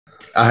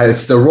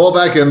It's the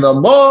rollback in the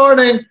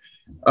morning.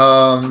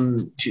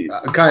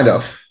 Kind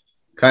of.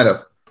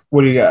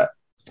 What do you got?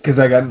 Because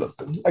I got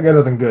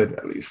nothing good,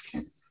 at least.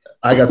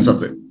 I got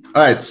something.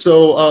 All right.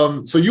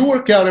 So you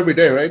work out every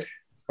day, right?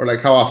 Or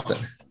like how often?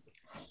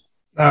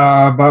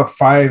 About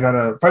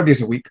 5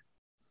 days a week.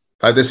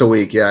 5 days a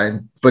week, yeah.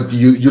 But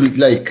you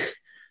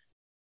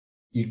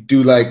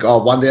do like,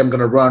 oh, one day I'm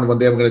gonna run, one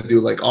day I'm gonna do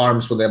like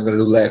arms, one day I'm gonna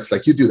do legs.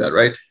 Like you do that,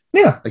 right?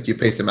 Yeah. Like you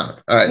pace them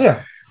out. All right.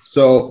 Yeah.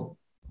 So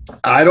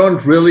I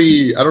don't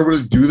really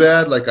do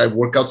that. Like I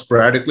work out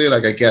sporadically.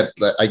 Like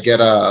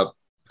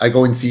I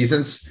go in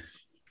seasons.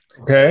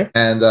 Okay.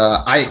 And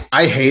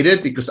I hate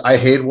it because I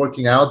hate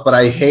working out, but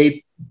I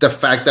hate the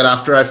fact that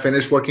after I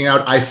finish working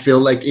out, I feel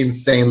like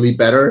insanely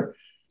better.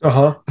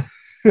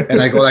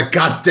 And I go like,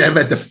 God damn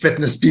it, the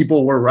fitness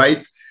people were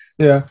right.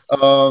 Yeah.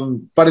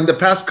 But in the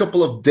past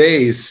couple of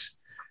days,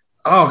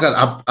 oh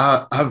God,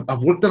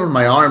 I've worked out on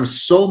my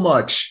arms so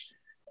much,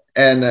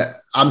 and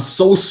I'm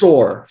so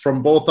sore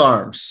from both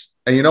arms.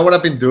 And you know what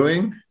I've been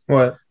doing?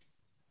 What?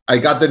 I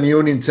got the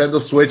new Nintendo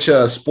Switch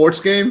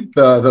sports game,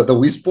 the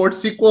Wii Sports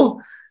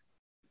sequel.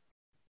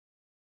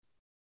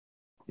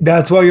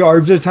 That's why your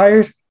arms are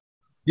tired?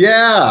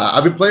 Yeah,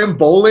 I've been playing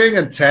bowling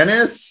and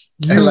tennis,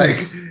 and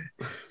like,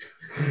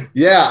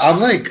 yeah,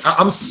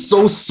 I'm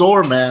so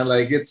sore, man.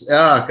 Like it's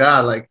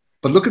God, like,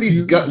 but look at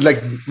these guns.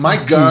 Like my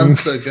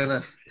guns are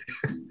gonna.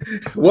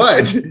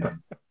 What?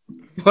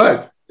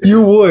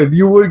 You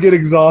would get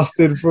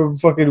exhausted from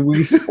fucking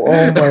Wii Sports.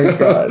 Oh my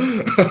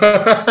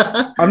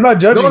God! I'm not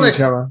judging you,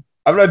 Chema.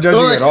 I'm not judging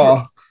you at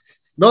all.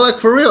 No, like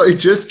for real, it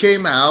just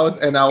came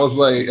out, and I was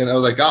like,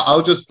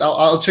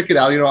 I'll check it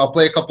out. You know, I'll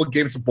play a couple of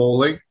games of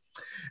bowling,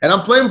 and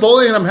I'm playing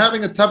bowling, and I'm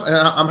having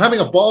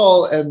a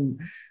ball, and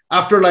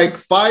after like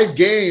 5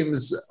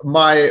 games,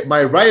 my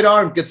right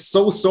arm gets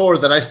so sore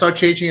that I start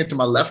changing it to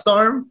my left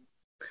arm,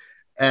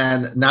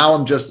 and now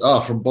I'm just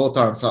from both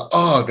arms. So,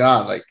 oh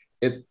God, like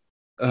it.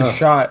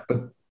 Shot.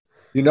 But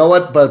you know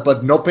what?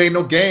 But no pain,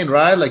 no gain,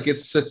 right? Like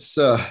it's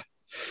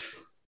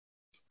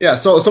yeah.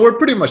 So we're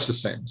pretty much the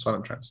same. That's what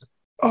I'm trying to say.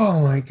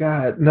 Oh my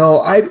God. No,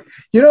 I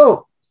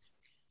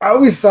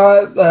always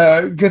thought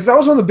because that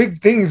was one of the big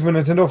things when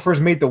Nintendo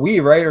first made the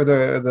Wii, right? Or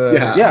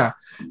the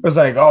It was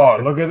like, oh,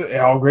 look at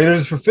how great it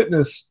is for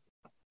fitness.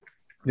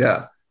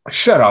 Yeah.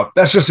 Shut up.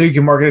 That's just so you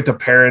can market it to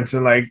parents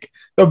and like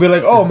they'll be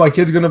like, oh, my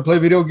kid's gonna play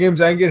video games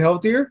and get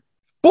healthier.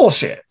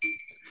 Bullshit.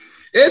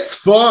 It's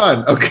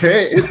fun,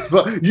 okay? It's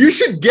fun. You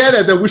should get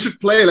it, and we should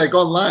play like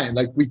online,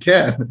 like we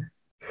can.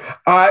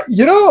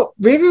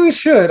 Maybe we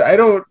should. I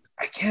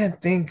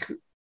can't think.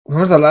 When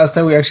was the last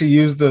time we actually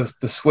used the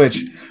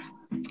Switch?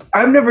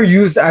 I've never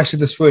used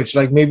actually the Switch,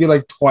 like maybe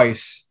like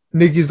twice.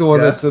 Nikki's the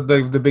one that's the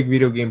big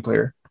video game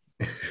player.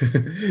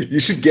 You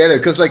should get it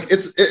because like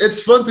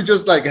it's fun to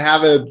just like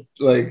have it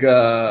like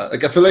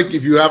I feel like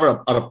if you have it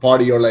at a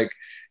party or like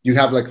you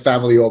have like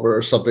family over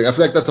or something, I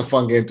feel like that's a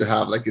fun game to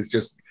have. Like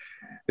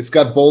it's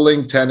got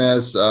bowling,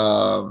 tennis,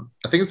 I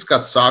think it's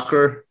got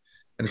soccer,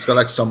 and it's got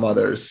like some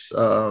others.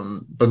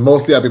 But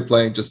mostly I've been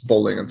playing just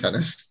bowling and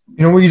tennis.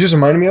 You know what you just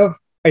reminded me of?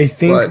 I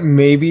think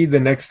maybe the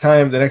next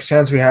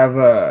chance we have,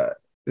 I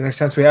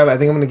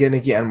think I'm gonna get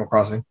Nikki Animal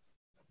Crossing.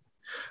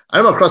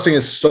 Animal Crossing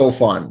is so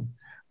fun,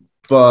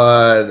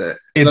 but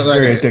it's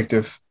very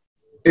addictive.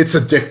 It's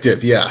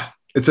addictive, yeah.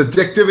 It's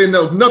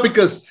addictive not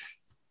because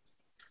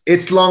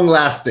it's long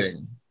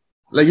lasting.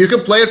 Like you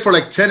can play it for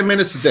like 10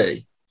 minutes a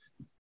day,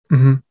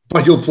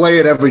 but you'll play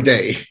it every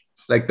day.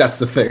 Like that's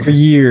the thing. For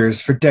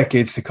years, for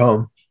decades to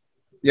come.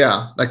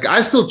 Yeah, like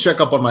I still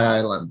check up on my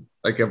island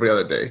like every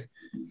other day.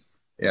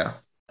 Yeah.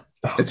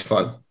 It's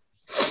fun.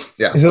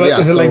 Yeah. Is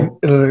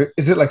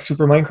it like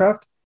Super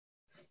Minecraft?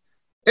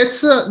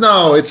 It's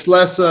no, it's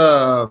less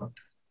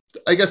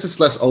I guess it's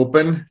less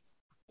open,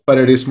 but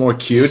it is more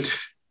cute.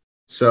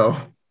 So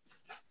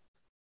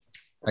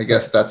I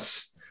guess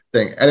that's the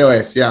thing.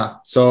 Anyways, yeah.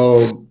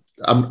 So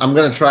I'm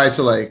gonna try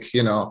to like,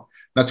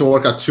 not to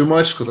work out too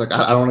much because like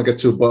I don't want to get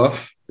too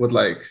buff with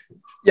like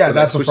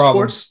that's the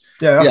problem. Sports.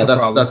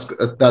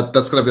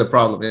 That's gonna be a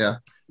problem. Yeah.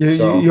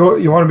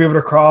 You want to be able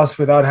to cross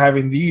without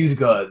having these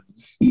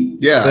guns.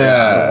 Yeah.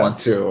 I don't want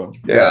to.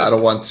 Yeah, I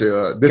don't want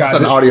to. This is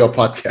an audio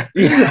podcast.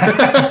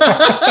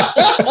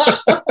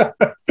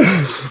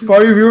 For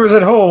all you viewers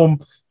at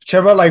home,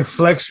 Chema like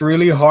flex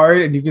really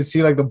hard, and you can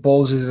see like the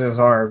bulges in his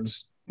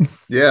arms.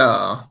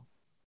 Yeah.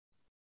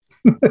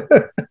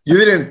 You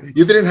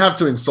didn't have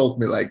to insult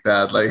me like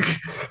that. Like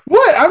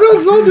what? I'm not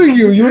insulting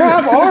you. You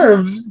have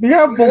arms. You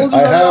have bulges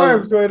on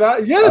arms right now.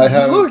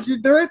 Yes, look,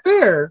 they're right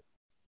there.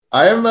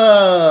 I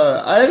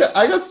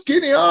got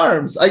skinny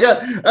arms.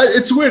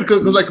 It's weird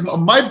because like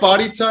my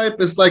body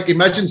type is like,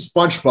 imagine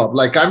SpongeBob.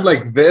 Like I'm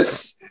like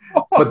this,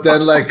 but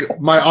then like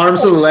my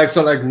arms and legs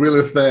are like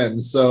really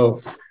thin.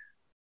 So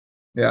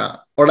yeah.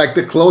 Or like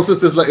the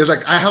closest is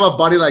like I have a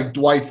body like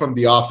Dwight from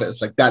The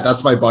Office. Like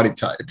that's my body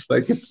type.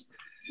 Like it's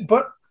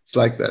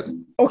like that.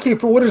 Okay,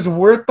 for what it's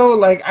worth though,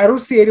 like I don't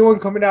see anyone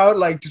coming out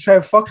like to try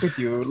and fuck with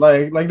you.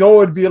 Like no one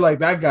would be like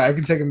that guy. I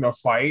can take him to a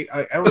fight.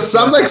 I'm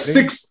like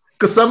 6'6"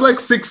 because I'm like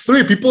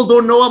 6'3". People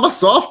don't know I'm a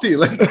softie.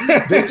 Like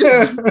they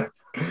just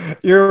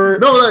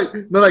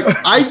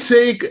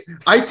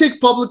I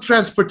take public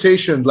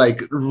transportation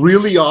like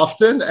really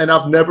often, and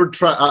I've never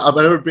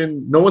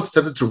been. No one's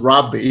tempted to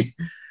rob me,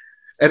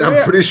 and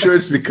I'm pretty sure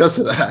it's because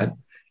of that.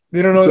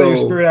 They don't know that your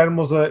spirit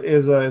animal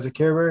is a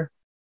Care Bear.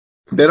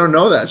 They don't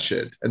know that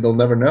shit, and they'll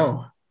never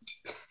know.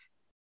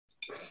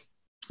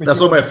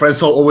 That's why my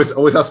friends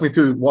always ask me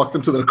to walk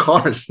them to their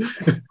cars.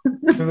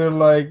 Because they're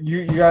like,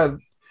 you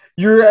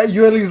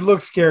at least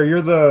look scary. You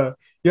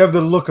have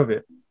the look of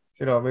it.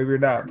 You know, maybe you're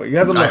not, but you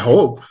have the look.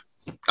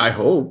 I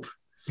hope.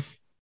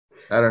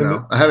 I don't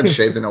know. I haven't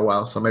shaved in a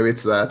while, so maybe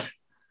it's that.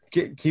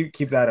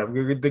 Keep that up.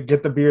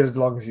 Get the beard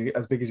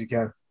as big as you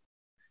can.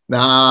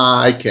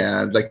 Nah, I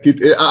can't. Like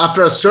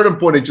after a certain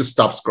point, it just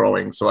stops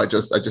growing. So I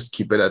just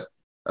keep it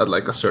at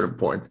like a certain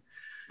point.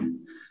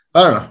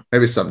 I don't know.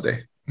 Maybe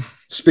someday.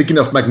 Speaking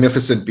of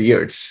magnificent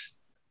beards,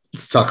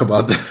 let's talk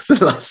about the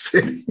Lost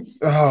City.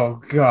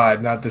 Oh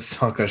God, not this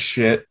hunk of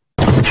shit.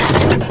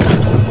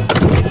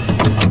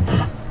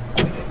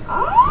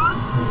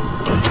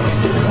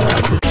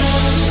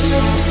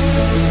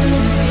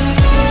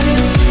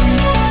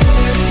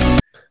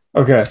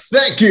 Okay.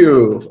 Thank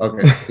you.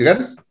 Okay, you got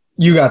this.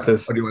 You got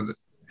this. What do you want to do?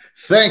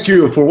 Thank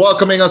you for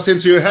welcoming us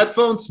into your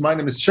headphones. My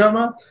name is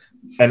Chema,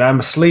 and I'm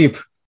asleep.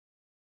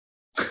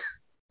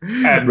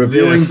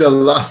 Reviewing The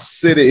Lost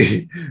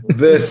City.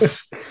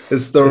 This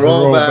is the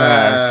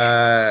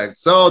rollback.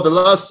 So, The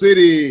Lost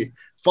City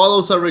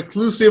follows a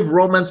reclusive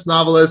romance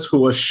novelist who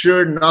was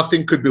sure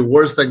nothing could be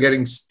worse than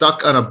getting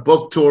stuck on a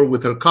book tour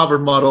with her cover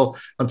model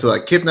until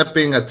a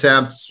kidnapping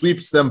attempt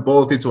sweeps them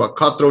both into a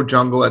cutthroat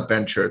jungle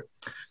adventure,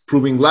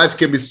 proving life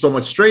can be so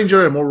much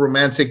stranger and more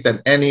romantic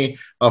than any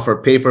of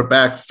her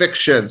paperback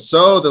fiction.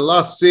 So, The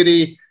Lost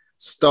City,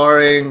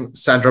 starring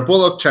Sandra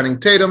Bullock, Channing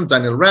Tatum,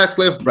 Daniel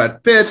Radcliffe,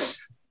 Brad Pitt,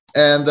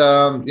 and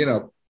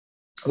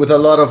with a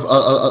lot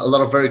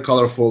of very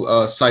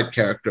colorful side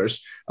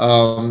characters.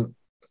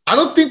 I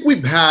don't think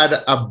we've had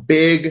a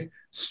big,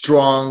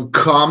 strong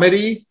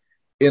comedy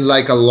in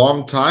like a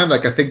long time.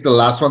 Like I think the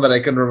last one that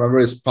I can remember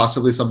is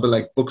possibly something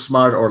like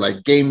Booksmart or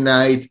like Game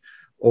Night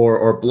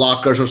or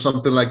Blockers or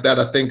something like that.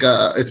 I think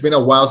it's been a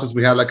while since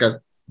we had like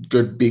a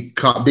good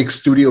big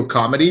studio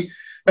comedy.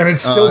 And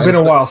it's still been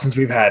a while since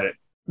we've had it.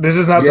 This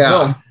is not the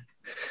film.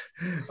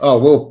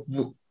 Oh,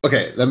 well,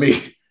 okay.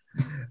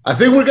 I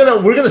think we're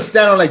gonna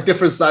stand on like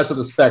different sides of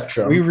the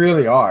spectrum. We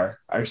really are.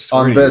 I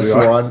swear on this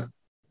one.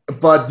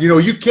 But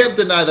you can't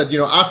deny that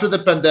after the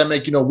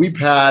pandemic, we've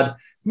had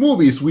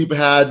movies, we've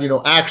had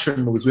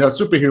action movies, we have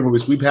superhero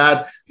movies, we've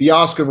had the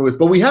Oscar movies,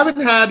 but we haven't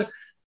had,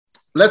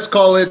 let's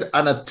call it,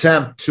 an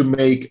attempt to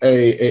make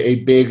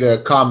a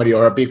big comedy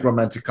or a big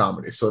romantic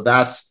comedy. So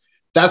that's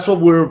what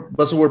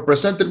we're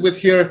presented with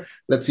here.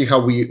 Let's see how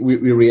we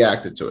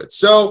reacted to it.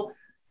 So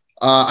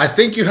I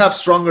think you have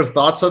stronger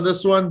thoughts on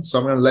this one, so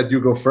I'm going to let you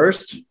go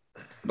first.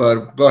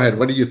 But go ahead.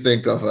 What do you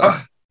think of?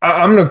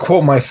 I'm going to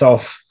quote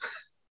myself.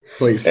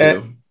 Please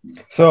do.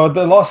 So,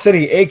 The Lost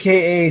City,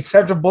 a.k.a.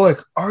 Sandra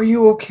Bullock, are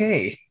you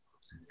okay?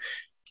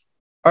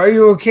 Are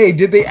you okay?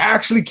 Did they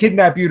actually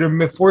kidnap you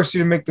to force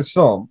you to make this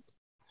film?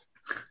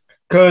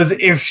 Because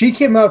if she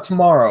came out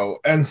tomorrow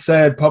and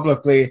said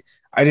publicly,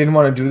 I didn't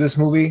want to do this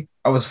movie,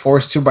 I was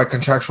forced to by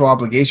contractual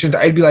obligations,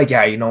 I'd be like,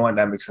 yeah, you know what?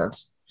 That makes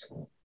sense.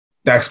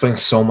 That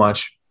explains so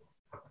much.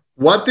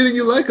 What didn't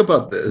you like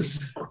about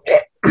this?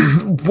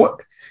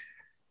 What?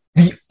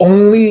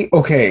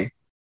 Okay,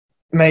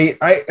 mate,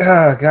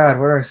 God,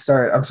 where do I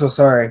start? I'm so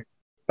sorry.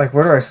 Like,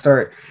 where do I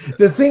start?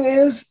 The thing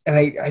is, and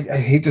I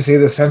hate to say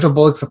this, Sandra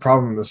Bullock's the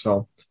problem in this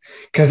film.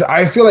 Because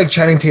I feel like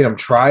Channing Tatum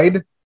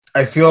tried.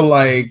 I feel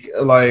like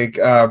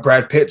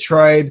Brad Pitt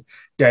tried.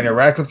 Daniel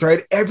Radcliffe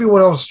tried.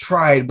 Everyone else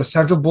tried. But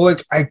Sandra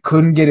Bullock, I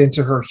couldn't get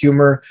into her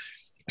humor.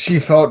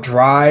 She felt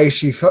dry.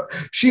 She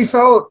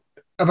felt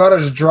about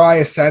as dry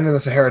as sand in the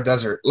Sahara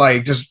Desert,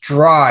 like just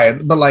dry,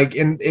 but like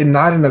in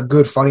not in a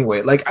good funny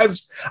way. Like I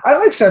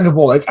like Sandra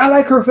Bullock. I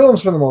like her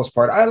films for the most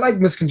part. I like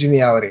Miss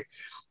Congeniality.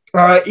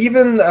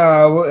 Even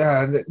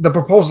The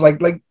Proposal.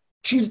 Like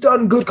she's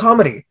done good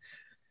comedy.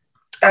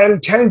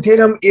 And Channing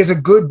Tatum is a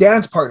good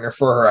dance partner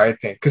for her, I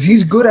think, because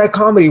he's good at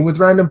comedy with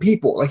random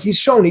people. Like he's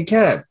shown he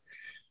can.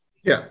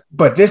 Yeah,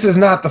 but this is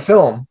not the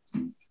film.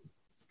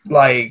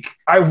 Like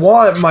I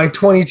want my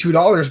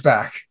 $22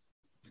 back.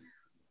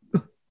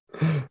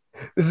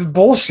 This is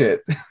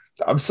bullshit.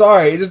 I'm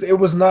sorry. It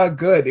was not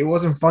good. It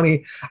wasn't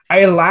funny.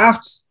 I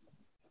laughed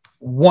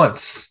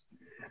once.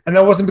 And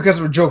that wasn't because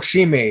of a joke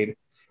she made.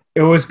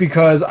 It was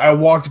because I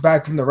walked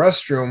back from the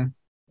restroom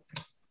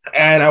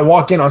and I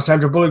walk in on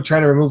Sandra Bullock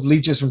trying to remove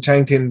leeches from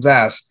Channing Tatum's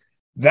ass.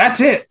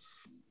 That's it.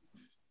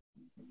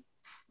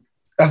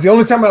 That's the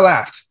only time I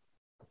laughed.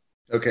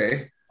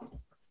 Okay.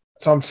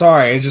 So I'm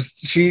sorry.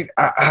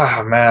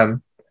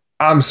 Man.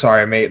 I'm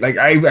sorry, mate. Like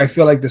I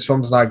feel like this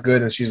film's not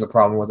good and she's the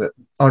problem with it.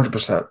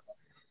 100%.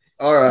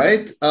 All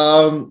right.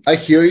 I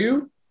hear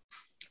you.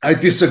 I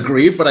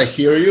disagree, but I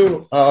hear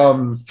you.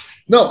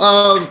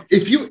 No,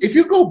 if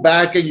you go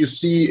back and you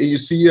see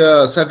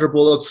Sandra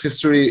Bullock's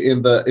history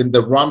in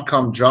the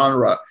rom-com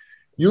genre,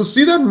 you'll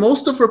see that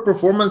most of her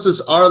performances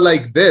are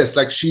like this.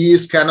 Like she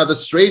is kind of the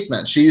straight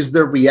man. She is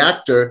the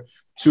reactor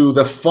to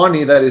the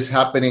funny that is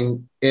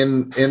happening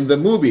in the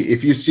movie.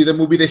 If you see the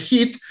movie The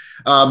Heat,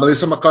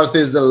 Melissa McCarthy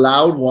is the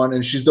loud one,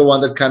 and she's the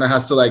one that kind of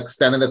has to like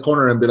stand in the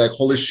corner and be like,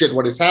 "Holy shit,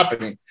 what is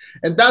happening?"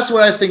 And that's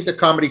where I think the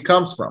comedy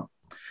comes from.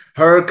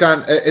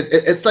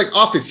 It's like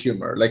office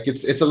humor. Like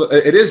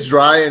it is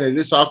dry and it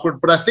is awkward,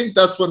 but I think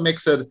that's what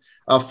makes it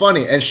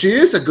funny. And she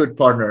is a good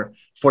partner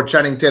for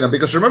Channing Tatum,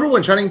 because remember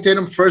when Channing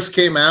Tatum first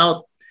came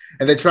out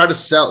and they tried to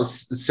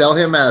sell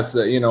him as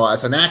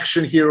as an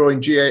action hero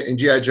in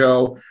GI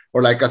Joe,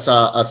 or like as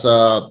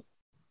a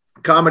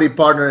comedy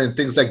partner in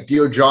things like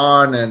Dear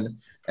John and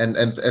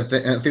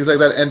things like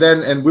that.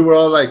 And we were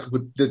all like,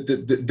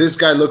 this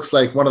guy looks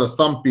like one of the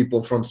thumb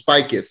people from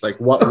Spy Kids. Like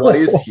what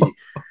is he?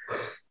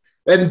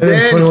 And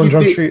then 21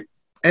 Jump Street.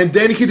 And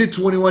then he did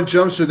 21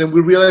 Jump Street. Then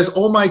we realized,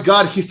 oh my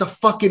God, he's a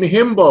fucking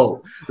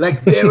himbo.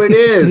 Like, there it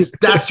is.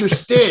 That's your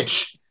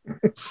stitch.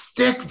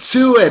 Stick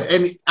to it.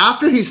 And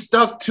after he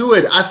stuck to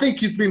it, I think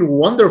he's been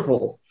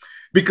wonderful,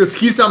 because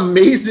he's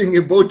amazing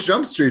in both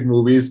Jump Street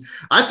movies.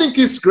 I think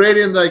he's great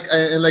in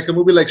a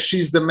movie like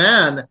She's the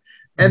Man.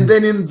 And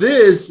then in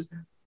this,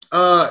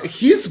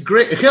 he's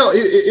great. Hell,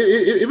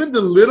 even the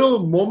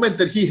little moment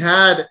that he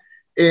had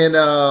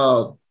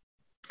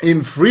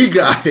in Free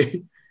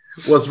Guy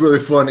was really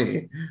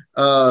funny,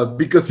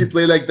 because he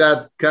played like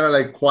that kind of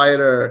like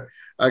quieter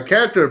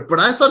character. But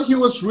I thought he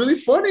was really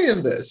funny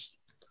in this.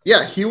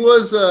 Yeah, he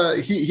was.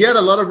 He had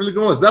a lot of really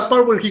good ones. That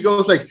part where he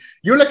goes like,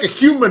 "You're like a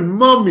human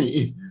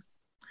mummy."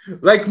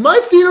 Like my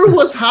theater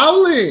was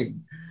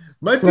howling.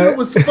 My theater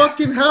was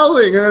fucking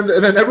howling, and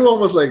then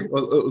everyone was like,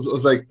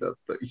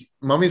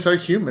 "Mummies are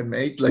human,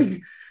 mate."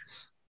 Like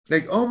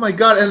oh my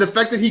God! And the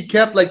fact that he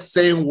kept like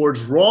saying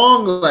words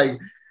wrong, like.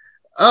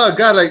 Oh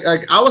God!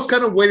 Like I was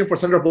kind of waiting for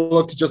Sandra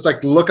Bullock to just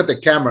like look at the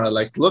camera,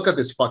 like look at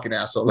this fucking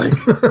asshole, like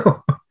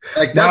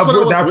that's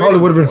that probably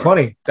would have been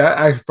funny. That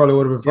actually probably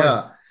would have been funny.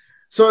 Yeah.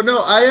 So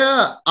no,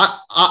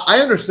 I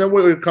understand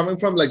where you're coming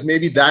from. Like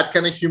maybe that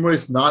kind of humor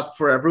is not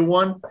for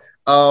everyone,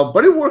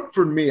 but it worked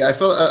for me. I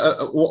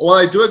felt while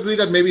I do agree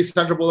that maybe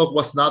Sandra Bullock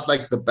was not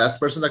like the best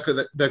person that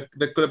could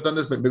have done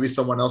this, but maybe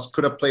someone else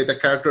could have played the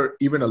character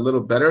even a little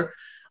better.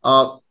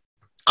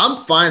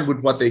 I'm fine with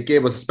what they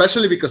gave us,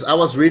 especially because I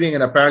was reading,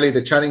 and apparently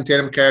the Channing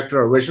Tatum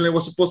character originally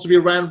was supposed to be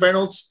Ryan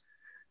Reynolds,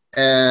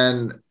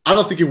 and I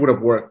don't think it would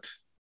have worked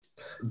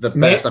the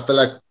best. I feel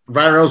like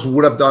Ryan Reynolds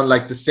would have done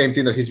like the same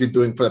thing that he's been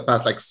doing for the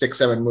past like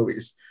 6-7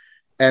 movies.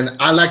 And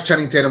I like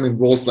Channing Tatum in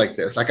roles like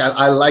this. Like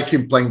I like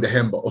him playing the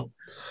himbo.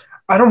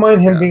 I don't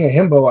mind him being a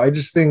himbo. I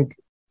just think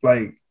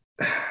like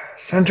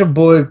Sandra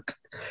Bullock.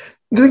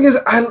 The thing is,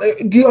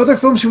 the other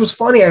film she was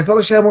funny. I felt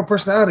like she had more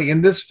personality.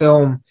 In this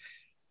film,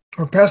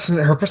 her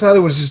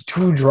personality was just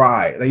too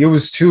dry. Like it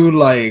was too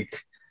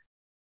like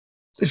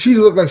she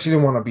looked like she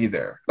didn't want to be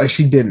there. Like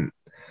she didn't.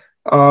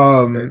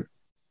 And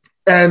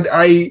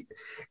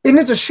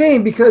it's a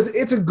shame because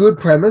it's a good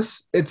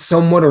premise. It's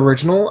somewhat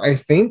original, I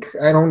think.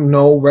 I don't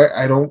know.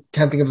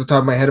 Can't think of the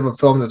top of my head of a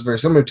film that's very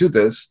similar to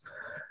this.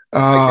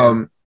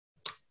 Oh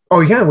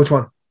yeah, which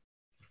one?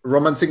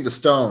 Romancing the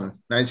Stone,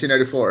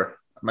 1984.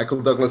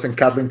 Michael Douglas and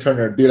Kathleen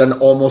Turner did an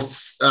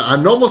almost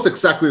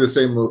exactly the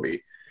same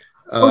movie.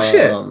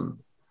 Shit.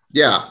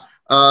 Yeah.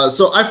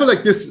 So I feel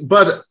like this,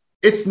 but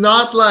it's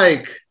not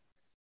like,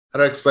 how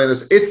do I explain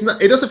this?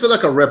 It doesn't feel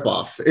like a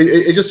ripoff.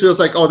 It just feels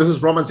like, oh, this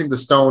is Romancing the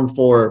Stone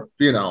for,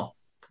 the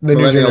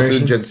millennials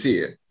and Gen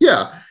Z.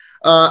 Yeah.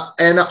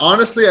 And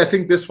honestly, I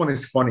think this one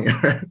is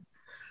funnier.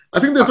 I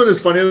think this one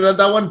is funnier than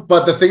that one.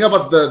 But the thing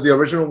about the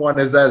original one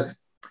is that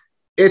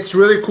it's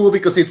really cool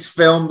because it's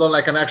filmed on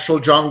like an actual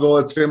jungle.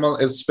 It's filmed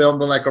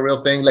on like a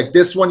real thing. Like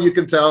this one, you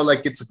can tell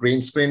like it's a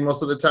green screen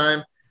most of the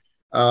time.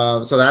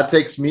 So that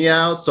takes me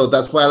out. So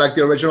that's why I like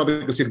the original,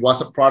 because it was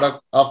a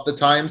product of the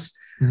times.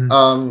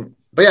 Mm-hmm.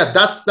 But yeah,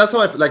 that's how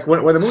I feel. Like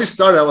when the movie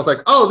started, I was like,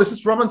 oh, this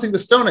is Romancing the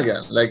Stone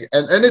again. Like,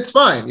 and it's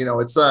fine.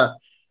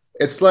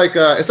 It's like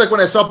when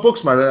I saw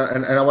Booksmart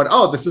and I went,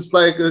 oh, this is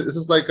like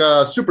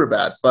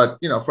Superbad, but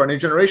for a new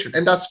generation,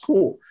 and that's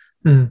cool.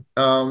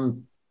 Mm-hmm.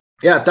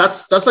 Yeah,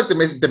 that's like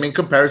the main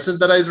comparison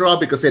that I draw,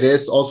 because it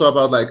is also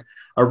about like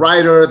a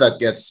writer that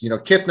gets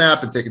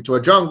kidnapped and taken to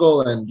a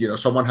jungle, and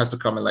someone has to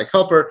come and like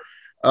help her.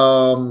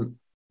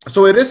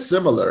 So it is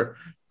similar,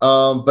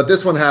 but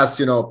this one has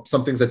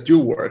some things that do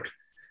work.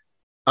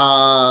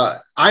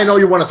 I know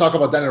you want to talk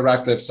about Daniel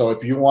Radcliffe, so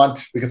if you want,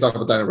 we can talk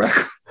about Daniel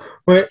Radcliffe.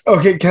 Wait,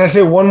 okay, can I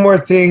say one more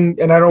thing?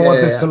 And I don't want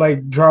this to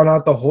like drown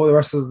out the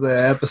rest of the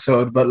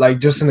episode, but like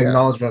just an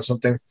acknowledgement of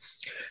something.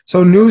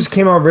 So news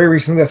came out very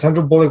recently that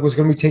Sandra Bullock was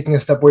going to be taking a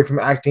step away from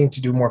acting to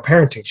do more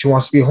parenting. She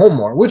wants to be home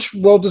more, which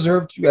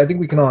well-deserved. I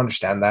think we can all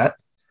understand that.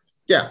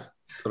 Yeah,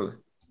 totally.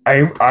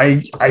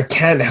 I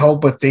can't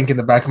help but think in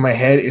the back of my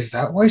head, is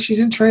that why she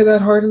didn't try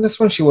that hard in this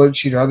one?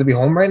 She'd rather be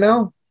home right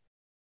now?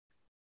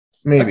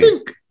 Maybe. I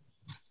think,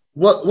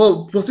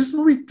 well, was this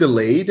movie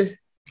delayed?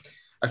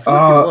 I feel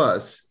like it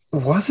was.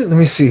 Was it? Let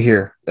me see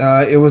here.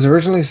 It was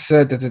originally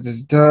said. Where's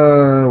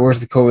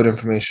the COVID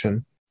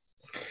information?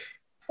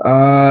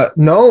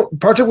 No,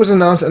 project was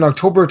announced in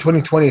October of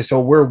 2020,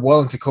 so we're well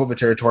into COVID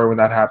territory when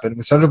that happened.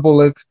 With Sandra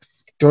Bullock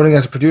joining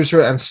as a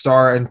producer and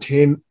star, and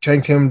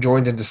Chang Tim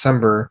joined in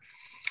December.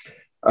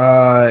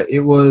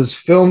 It was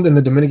filmed in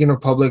the Dominican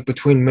Republic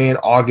between May and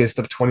August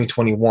of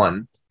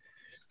 2021.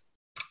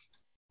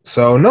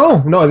 So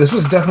no, this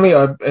was definitely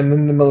an in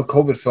the middle of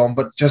COVID film,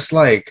 but just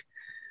like,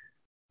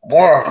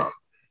 ugh.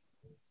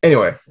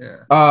 Anyway,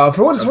 for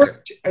what it's worth,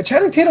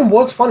 Channing Tatum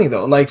was funny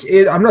though. Like,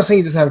 I'm not saying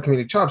he doesn't have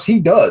comedic chops; he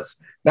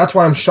does. That's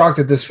why I'm shocked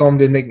that this film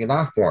didn't make me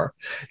laugh more.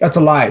 That's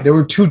a lie. There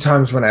were 2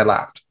 times when I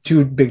laughed,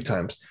 2 big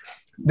times.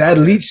 That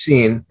leech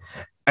scene,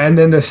 and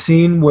then the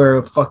scene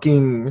where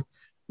fucking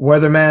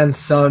Weatherman's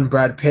son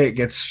Brad Pitt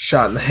gets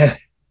shot in the head.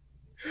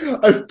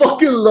 I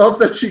fucking love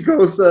that she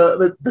goes.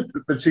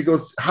 That she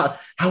goes. How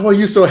are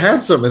you so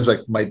handsome? It's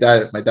like my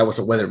dad. My dad was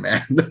a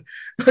weatherman.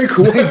 Like,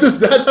 what does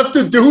that have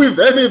to do with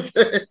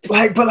anything?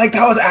 But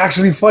that was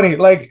actually funny.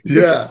 Like,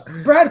 yeah,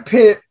 Brad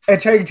Pitt and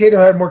Channing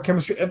Tatum had more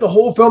chemistry. If the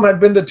whole film had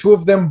been the 2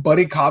 of them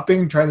buddy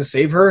copping, trying to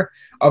save her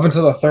up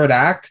until the 3rd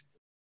act,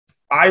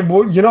 I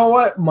would. You know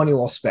what? Money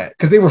well spent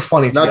because they were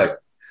funny together.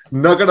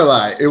 Not gonna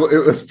lie, it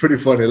was pretty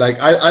funny. Like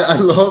I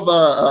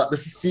love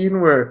this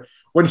scene where.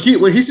 When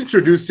he's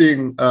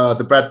introducing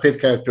the Brad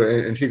Pitt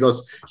character and he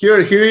goes,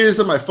 here he is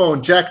on my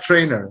phone, Jack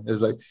Trainer.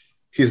 Is like,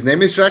 his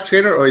name is Jack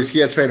Trainer or is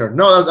he a trainer?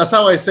 No, that's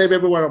how I save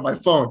everyone on my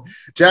phone.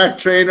 Jack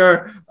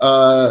Trainer,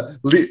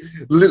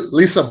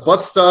 Lisa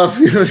Butt Stuff,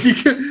 you know,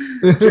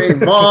 Jane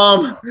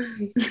Mom.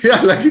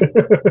 Yeah, like,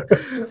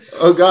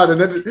 oh God. And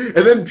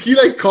then he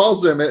like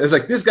calls him and it's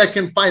like, this guy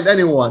can find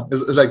anyone.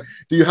 It's like,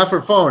 do you have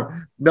her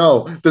phone?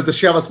 No. Does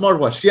she have a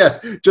smartwatch?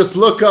 Yes. Just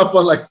look up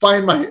on like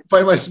find my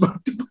smart.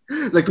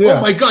 Like, yeah.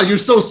 Oh my God, you're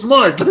so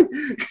smart.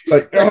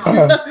 Like that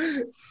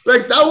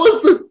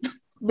was the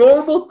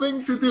normal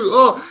thing to do.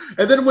 Oh,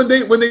 and then when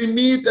they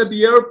meet at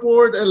the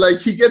airport and like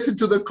he gets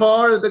into the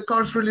car and the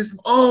car's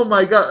released. Oh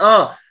my God.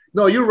 Oh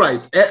no, you're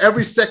right.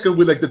 Every second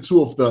with like the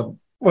 2 of them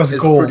is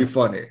pretty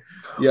funny.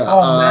 Yeah.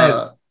 Oh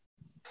man.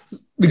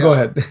 Go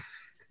ahead.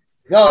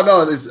 No,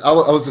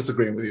 I was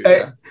disagreeing with you.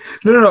 Yeah.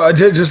 No.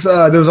 Just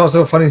there was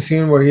also a funny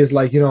scene where he's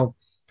like, you know,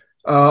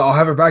 I'll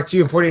have it back to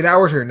you in 48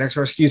 hours or your next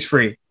rescue is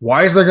free.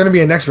 Why is there going to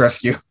be a next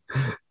rescue?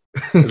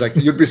 Like,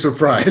 you'd be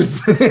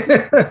surprised.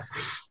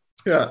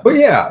 Yeah. But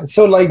yeah,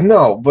 so like,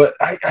 no, but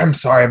I'm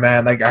sorry,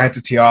 man. Like, I had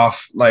to tee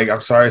off. Like, I'm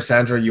sorry,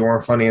 Sandra, you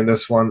weren't funny in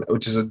this one,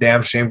 which is a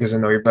damn shame because I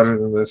know you're better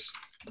than this.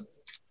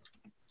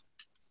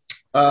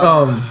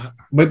 But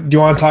do you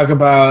want to talk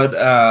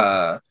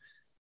about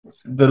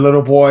the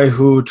little boy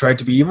who tried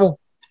to be evil?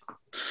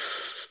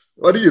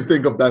 What do you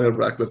think of Daniel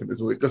Radcliffe in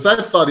this movie? Because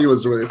I thought he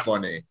was really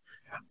funny.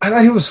 I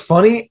thought he was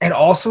funny, and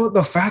also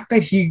the fact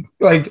that he,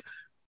 like,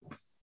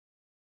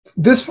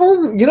 this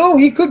film, you know,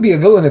 he could be a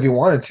villain if he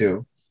wanted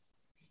to.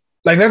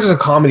 Like, not just a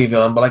comedy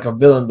villain, but like a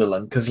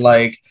villain. Because,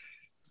 like,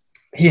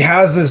 he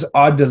has this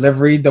odd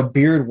delivery. The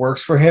beard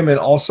works for him. And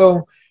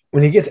also,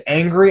 when he gets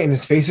angry and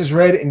his face is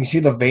red and you see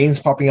the veins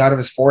popping out of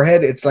his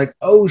forehead, it's like,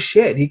 oh,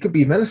 shit, he could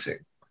be menacing.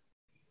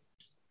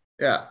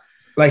 Yeah.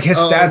 Like, his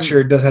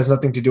stature has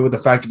nothing to do with the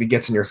fact that he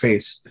gets in your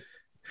face.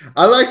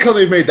 I like how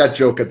they made that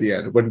joke at the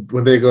end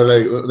when they go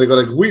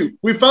like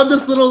we found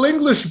this little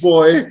English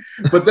boy,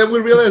 but then we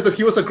realized that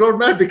he was a grown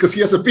man because he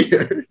has a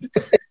beard.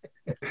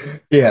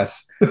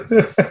 Yes.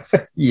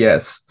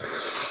 Yes.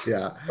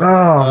 Yeah.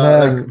 Oh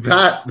man,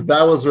 like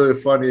that was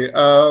really funny.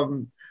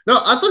 No,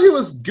 I thought he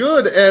was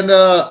good, and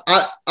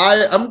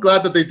I'm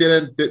glad that they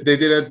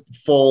didn't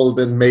fold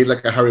and made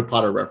like a Harry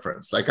Potter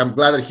reference. Like, I'm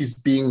glad that he's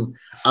being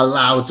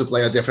allowed to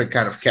play a different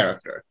kind of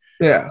character.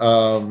 Yeah.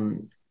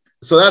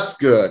 So that's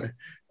good.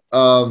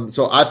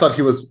 So I thought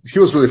he was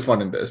really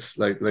fun in this.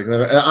 Like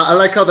I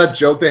like how that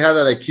joke they had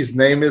that like his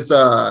name is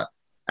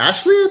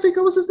Ashley, I think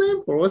that was his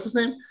name, or what's his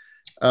name?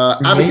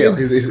 Abigail.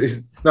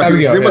 His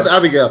name was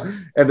Abigail,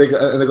 and they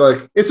go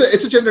like it's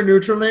a gender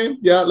neutral name.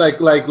 Yeah, like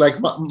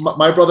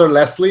my brother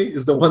Leslie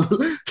is the one.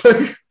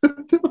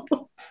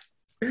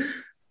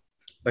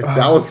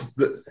 That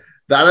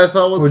I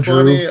thought was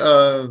funny.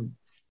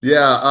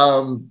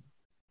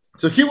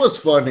 So he was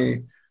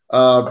funny.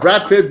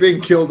 Brad Pitt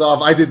being killed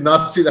off, I did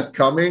not see that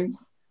coming.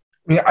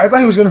 Yeah, I thought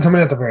he was going to come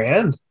in at the very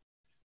end.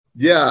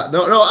 Yeah,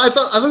 no, I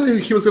don't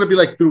think he was going to be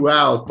like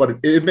throughout, but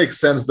it makes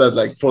sense that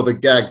like for the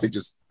gag they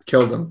just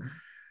killed him.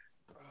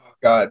 Oh,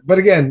 God, but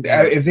again,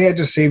 if they had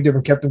just saved him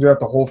and kept him throughout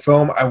the whole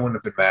film, I wouldn't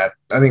have been mad.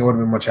 I think I would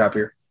have been much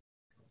happier.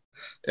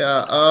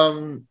 Yeah.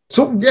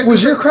 So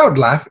was your crowd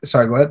laughing?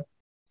 Sorry, go ahead.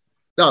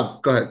 No,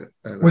 go ahead.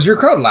 Was your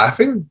crowd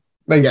laughing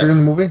like during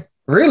the movie?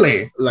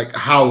 Really? Like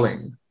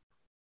howling.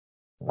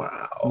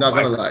 Wow. Not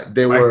gonna lie,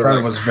 my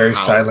crowd was very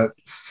silent.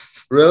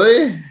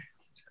 Really?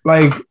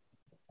 Like,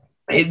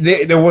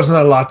 there wasn't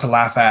a lot to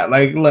laugh at.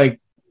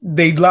 Like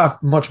they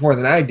laughed much more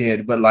than I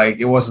did, but like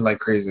it wasn't like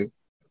crazy.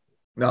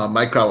 No,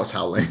 my crowd was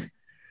howling.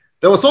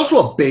 There was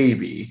also a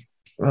baby.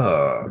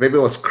 The baby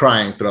was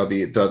crying throughout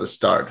the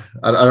start.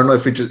 I don't know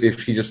if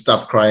he just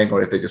stopped crying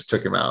or if they just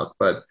took him out,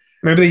 but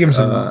Maybe they give him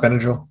some Uh,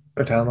 Benadryl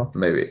or Tylenol.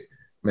 maybe,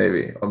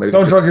 or maybe they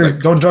Don't drug just your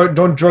like,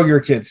 don't drug your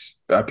kids,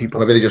 or people.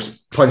 maybe they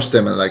just punched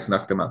them and like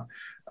knocked them out.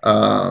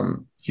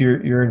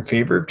 You're in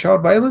favor of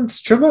child violence,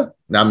 Triva?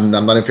 I'm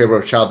not in favor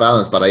of child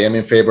violence, but I am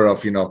in favor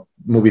of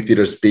movie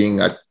theaters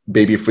being a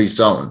baby free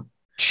zone.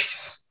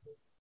 Jeez.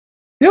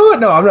 You know what?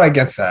 No, I'm not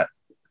against that.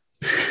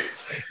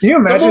 Can you The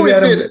imagine movie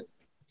that? theater.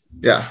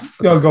 Yeah.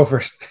 No, go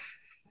first.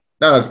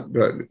 No,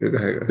 go.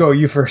 Go,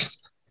 you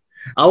first.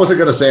 I wasn't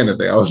gonna say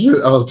anything. I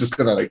was just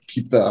gonna like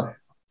keep the.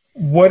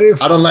 What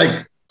if I don't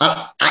like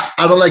I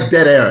don't like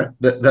dead air.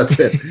 That's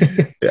it.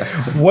 Yeah.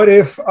 what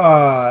if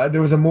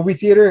there was a movie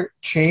theater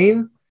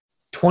chain,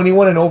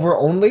 21 and over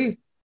only,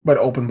 but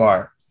open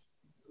bar?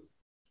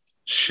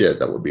 Shit,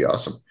 that would be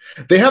awesome.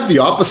 They have the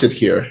opposite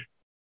here.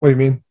 What do you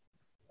mean?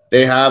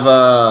 They have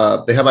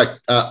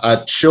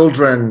a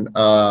children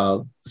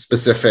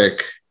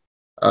specific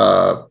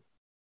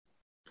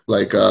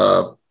like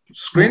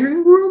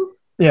screening room.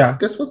 Yeah.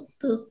 Guess what?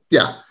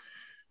 Yeah.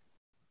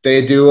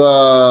 They do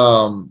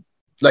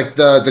like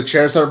the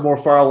chairs are more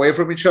far away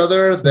from each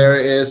other. There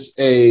is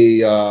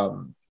a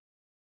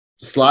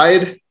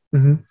slide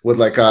with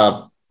like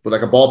a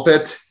ball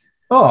pit.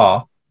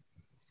 Oh.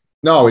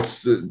 No,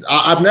 it's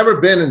I've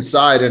never been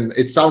inside and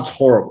it sounds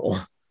horrible.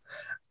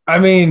 I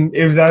mean,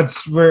 if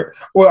that's where,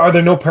 well, are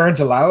there no parents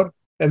allowed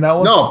in that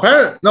one? No,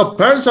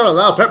 parents are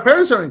allowed.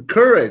 Parents are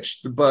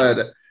encouraged,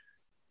 but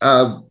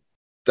I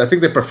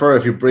think they prefer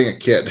if you bring a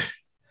kid.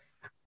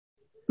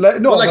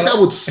 That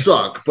would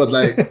suck. But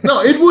like,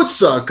 no, it would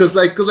suck because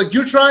like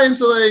you're trying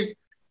to like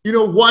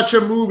watch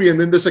a movie and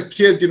then there's a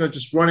kid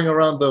just running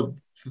around the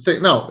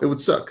thing. No, it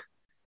would suck.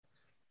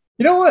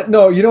 You know what?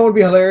 No, you know what would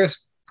be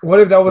hilarious? What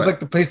if that was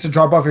like the place to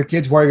drop off your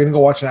kids while you're gonna go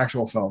watch an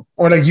actual film,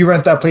 or like you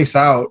rent that place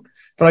out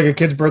for like a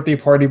kid's birthday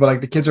party, but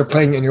like the kids are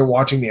playing and you're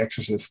watching The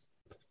Exorcist.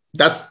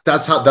 That's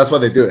why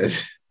they do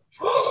it.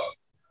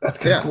 That's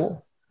kind of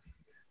cool.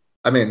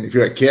 I mean, if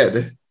you're a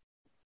kid.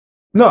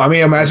 No, I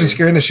mean, imagine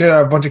scaring the shit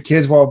out of a bunch of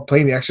kids while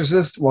playing The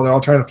Exorcist while they're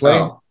all trying to play.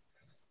 Oh.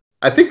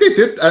 I think they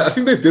did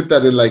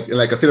that in like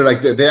a theater.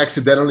 Like they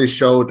accidentally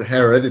showed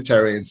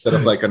Hereditary instead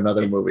of like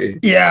another movie.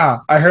 Yeah,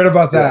 I heard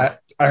about that.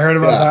 I heard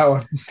about that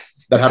one.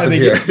 That happened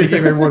here. They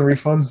gave everyone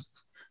refunds.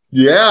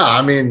 Yeah,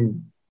 I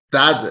mean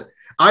that.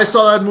 I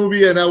saw that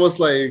movie and I was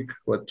like,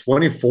 what,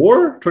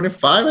 24,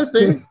 25, I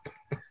think.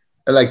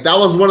 And like that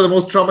was one of the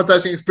most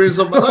traumatizing experiences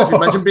of my life.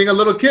 Imagine being a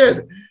little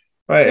kid.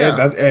 Right,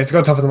 yeah. It's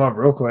gonna toughen them up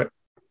real quick.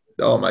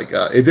 Oh my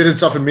god, it didn't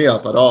toughen me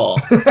up at all.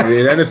 If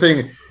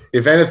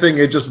anything,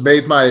 it just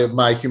made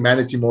my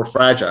humanity more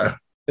fragile.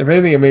 If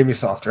anything, it made me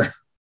softer.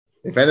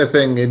 If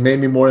anything, it made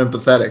me more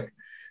empathetic.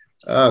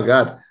 Oh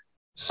god.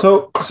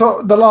 So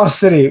The Lost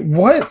City.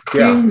 What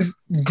things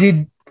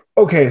did?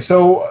 Okay,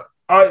 so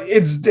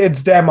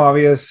it's damn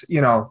obvious.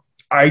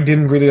 I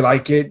didn't really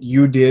like it.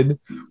 You did.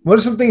 What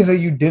are some things that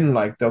you didn't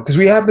like though? Because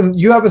you have been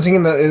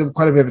singing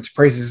quite a bit of its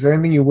praises. Is there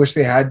anything you wish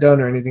they had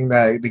done, or anything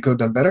that they could have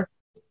done better?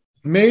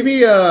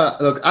 Maybe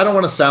look, I don't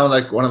want to sound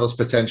like one of those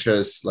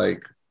pretentious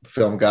like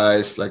film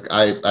guys. Like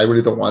I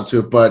really don't want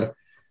to, but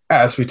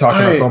as we talk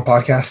on our film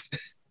podcast.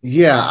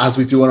 Yeah, as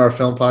we do on our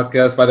film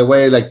podcast. By the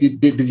way, like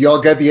did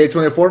y'all get the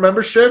A24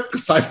 membership?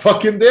 Because I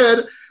fucking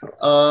did.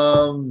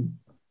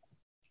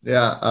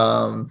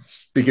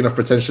 Speaking of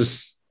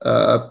pretentious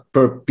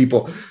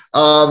people,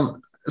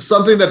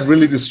 something that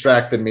really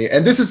distracted me,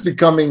 and this is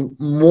becoming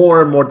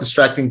more and more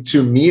distracting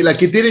to me.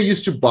 Like it didn't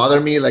used to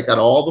bother me like at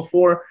all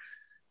before.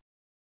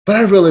 But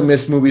I really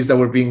miss movies that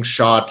were being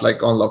shot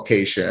like on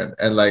location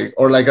and like,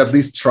 or like at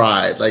least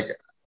tried. Like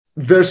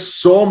there's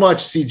so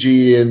much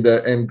CG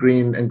and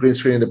green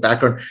screen in the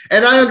background.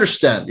 And I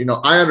understand,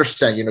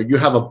 you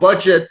have a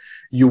budget,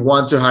 you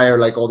want to hire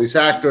like all these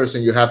actors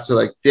and you have to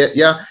like,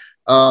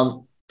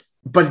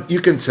 but you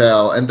can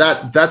tell. And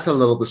that's a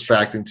little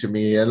distracting to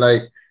me. And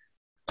like,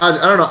 I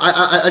don't know.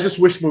 I just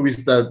wish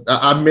movies that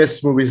I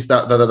miss movies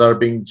that are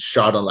being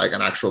shot on like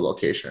an actual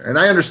location. And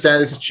I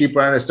understand this is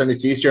cheaper. I understand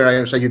it's easier. I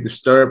understand you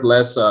disturb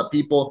less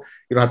people.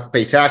 You don't have to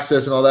pay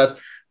taxes and all that.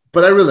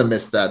 But I really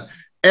miss that.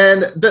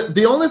 And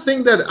the only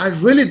thing that I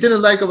really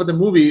didn't like about the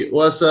movie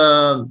was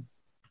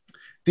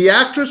the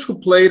actress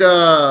who played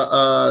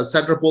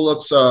Sandra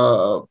Bullock's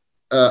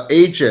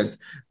agent,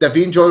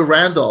 Davine Joy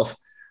Randolph,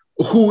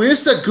 who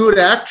is a good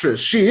actress.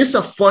 She is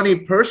a funny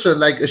person.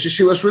 Like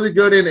she was really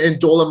good in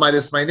Dolomite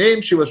Is My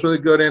Name. She was really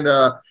good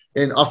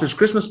in Office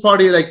Christmas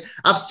Party. Like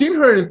I've seen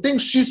her in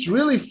things. She's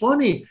really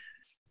funny.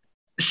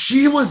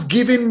 She was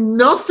given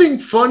nothing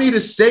funny to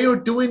say or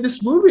do in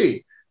this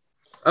movie.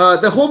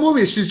 The whole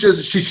movie, she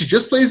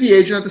just plays the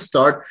agent at the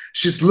start.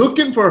 She's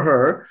looking for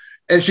her,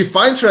 and she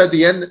finds her at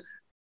the end,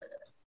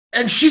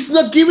 and she's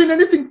not giving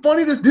anything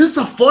funny. This is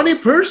a funny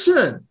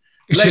person.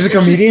 She's a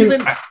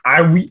comedian.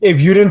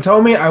 If you didn't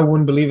tell me, I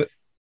wouldn't believe it.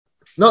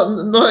 No.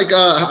 Like,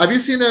 have you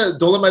seen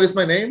Dolomite Is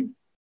My Name?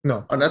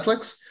 No, on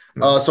Netflix.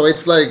 No. So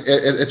it's like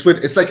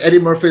it's like Eddie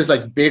Murphy's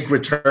like big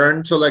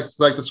return to like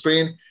the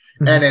screen,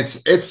 and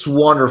it's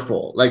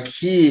wonderful. Like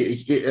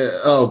he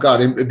oh god,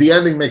 the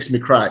ending makes me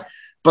cry.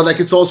 but like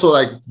it's also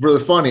like really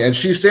funny, and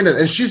she's in it,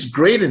 and she's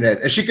great in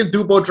it, and she can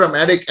do both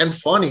dramatic and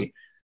funny.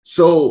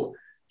 So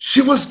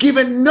she was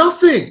given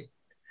nothing,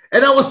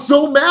 and I was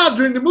so mad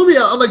during the movie.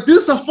 I'm like,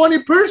 this is a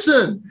funny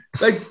person.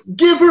 Like,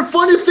 give her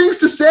funny things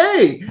to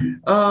say.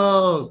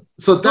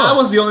 So that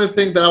was the only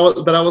thing that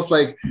I was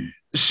like,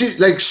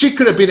 she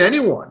could have been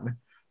anyone.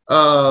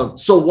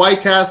 So why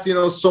cast,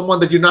 someone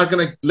that you're not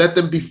gonna let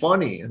them be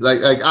funny? Like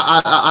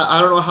I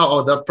don't know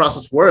how that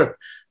process worked,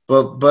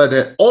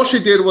 but all she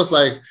did was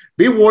like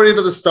be worried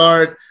at the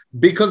start,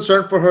 be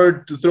concerned for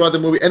her throughout the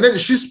movie, and then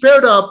she's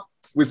paired up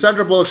with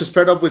Sandra Bullock, she's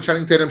paired up with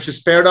Channing Tatum,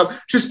 she's paired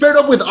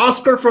up with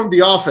Oscar from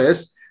The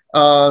Office.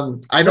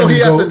 I know he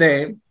has a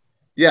name.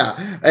 Yeah,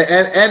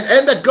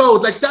 and the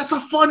goat, like that's a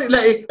funny,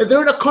 like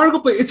they're in a cargo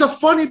plane. It's a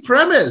funny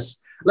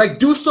premise. Like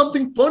do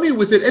something funny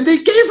with it, and they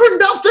gave her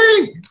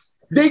nothing.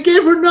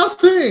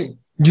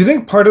 Do you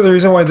think part of the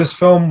reason why this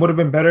film would have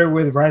been better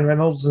with Ryan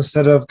Reynolds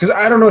instead of, because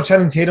I don't know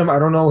Channing Tatum, I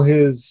don't know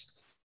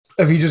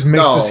if he just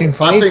makes the scene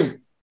funny.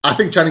 I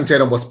think Channing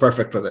Tatum was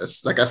perfect for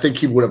this. Like I think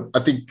he would have. I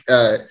think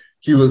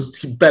he was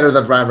better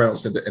than Ryan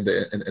Reynolds in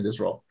this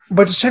role.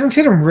 But does Channing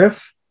Tatum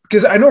riff?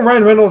 Because I know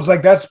Ryan Reynolds,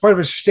 like that's part of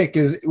his shtick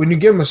is when you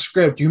give him a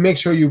script, you make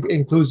sure you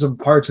include some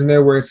parts in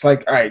there where it's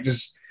like, all right,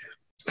 just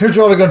here's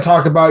what we're going to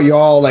talk about. You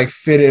all like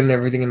fit in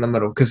everything in the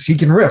middle because he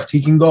can riff, he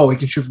can go, he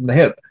can shoot from the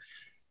hip.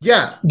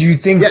 Yeah. Do you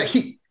think? Yeah,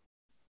 he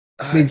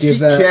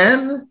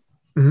can.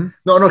 Mm-hmm.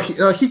 No,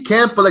 he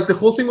can't. But like the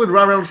whole thing with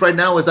Ryan Reynolds right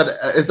now is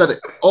that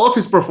all of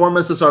his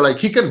performances are like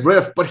he can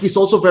riff, but he's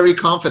also very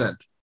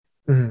confident.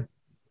 Mm-hmm.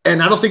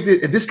 And I don't think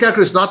this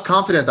character is not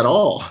confident at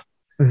all.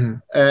 Mm-hmm.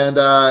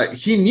 And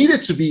he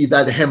needed to be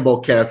that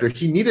himbo character.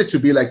 He needed to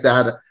be like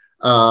that,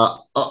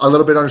 a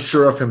little bit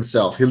unsure of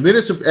himself. He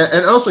needed to,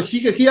 and also he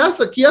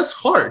has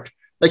heart.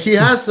 Like he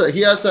has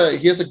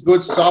a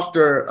good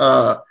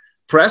softer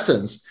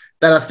presence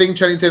that I think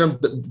Channing Tatum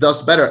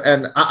does better.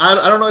 And I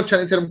don't know if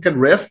Channing Tatum can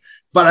riff,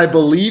 but I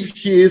believe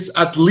he is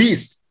at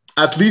least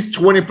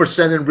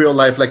 20% in real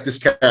life like this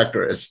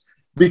character is.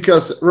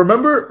 Because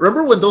remember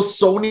when those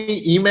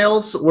Sony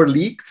emails were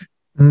leaked?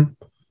 Mm-hmm.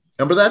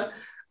 Remember that?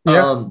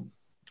 Yeah.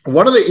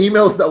 One of the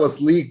emails that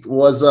was leaked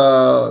was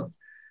an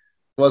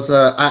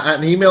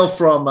email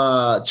from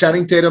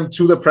Channing Tatum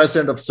to the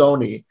president of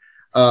Sony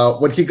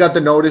when he got the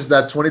notice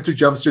that 22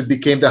 Jump Street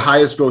became the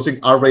highest grossing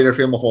R-rated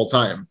film of all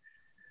time.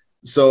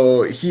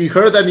 So he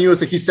heard that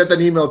news and he sent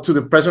an email to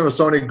the president of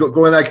Sony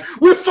going like,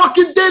 we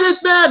fucking did it,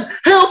 man.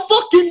 Hell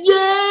fucking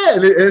yeah.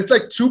 And it's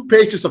like 2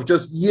 pages of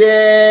just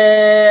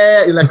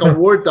yeah, in like a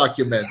Word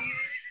document.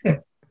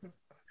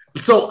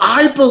 So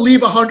I believe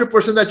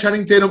 100% that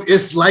Channing Tatum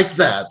is like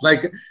that.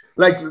 Like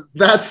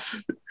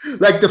that's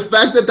like the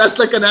fact that that's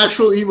like an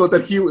actual email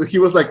that he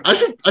was like, I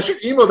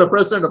should email the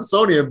president of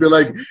Sony and be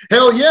like,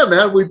 hell yeah,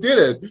 man, we did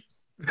it.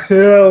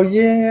 Hell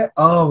yeah.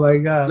 Oh my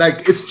God.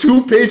 Like it's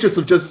 2 pages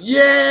of just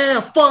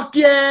yeah, fuck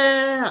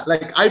yeah.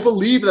 Like I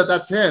believe that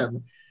that's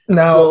him.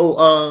 No.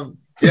 So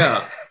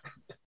yeah.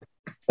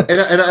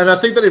 and I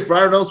think that if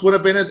Ryan Reynolds would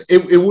have been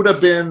it would have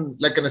been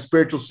like a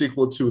spiritual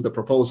sequel to The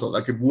Proposal.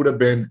 Like it would have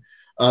been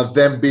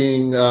them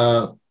being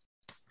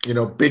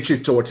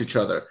bitchy towards each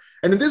other.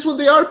 And in this one,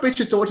 they are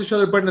bitchy towards each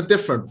other, but in a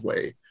different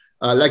way.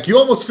 Like you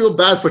almost feel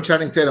bad for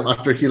Channing Tatum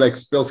after he like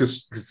spills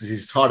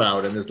his heart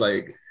out and is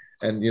like,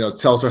 and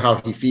tells her how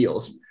he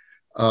feels.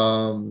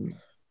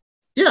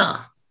 Yeah.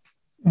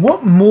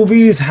 What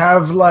movies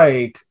have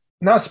like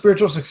not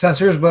spiritual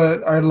successors,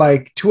 but are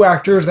like 2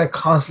 actors that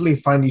constantly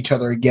find each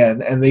other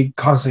again, and they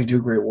constantly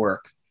do great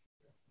work?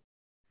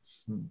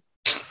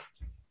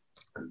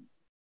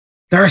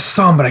 There are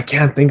some, but I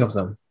can't think of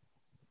them.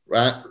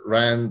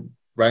 Ryan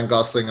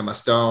Gosling, Emma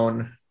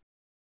Stone.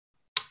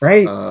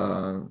 Right.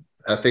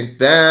 I think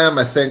them.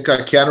 I think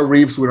Keanu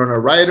Reeves, Winona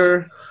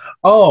Ryder.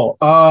 Oh,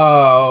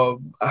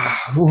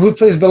 who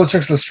plays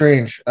Bellatrix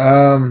Lestrange?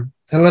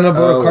 Helena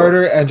Bonham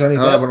Carter and Johnny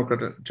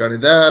Depp. Johnny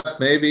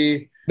Depp,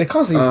 maybe. They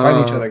constantly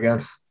find each other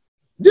again.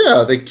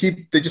 Yeah, they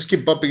just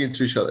keep bumping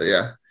into each other.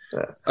 Yeah.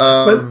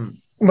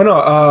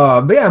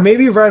 But yeah,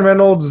 maybe Ryan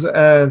Reynolds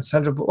and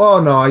Sandra.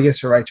 Well, no, I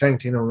guess you're right. Channing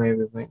Tatum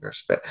maybe make her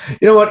spit.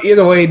 You know what?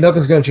 Either way,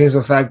 nothing's going to change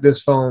the fact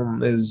this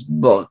film is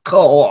to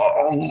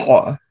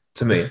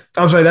me.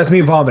 I'm sorry, that's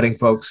me vomiting,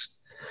 folks.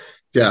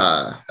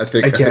 Yeah, I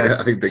think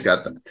they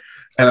got that.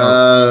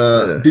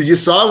 Did you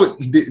saw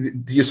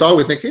it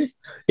with Nikki?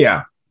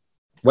 Yeah.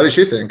 What did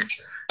she think?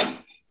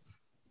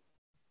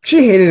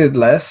 She hated it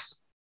less.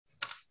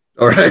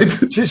 All right.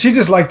 She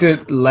just liked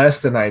it less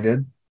than I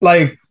did.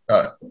 Like,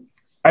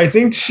 I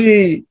think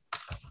I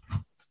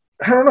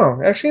don't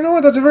know. Actually, you know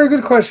what? That's a very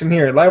good question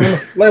here. Live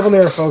on the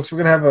air, folks.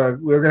 We're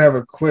gonna have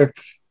a quick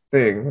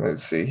thing.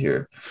 Let's see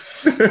here.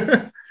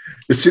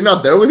 Is she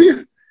not there with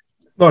you?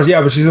 Oh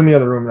yeah, but she's in the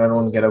other room and I don't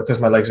want to get up because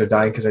my legs are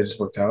dying because I just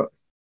worked out.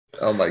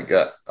 Oh my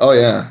God. Oh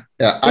yeah.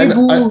 Yeah. Hey,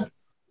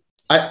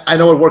 I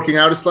know what working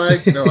out is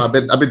like. I've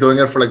been doing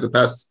it for like the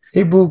past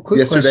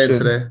yesterday and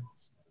today.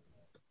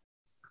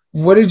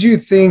 What did you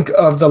think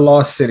of The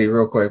Lost City,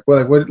 real quick?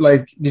 What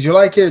did you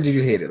like it or did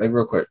you hate it? Like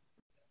real quick.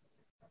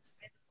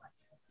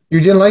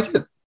 You didn't like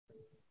it?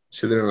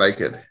 She didn't like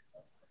it.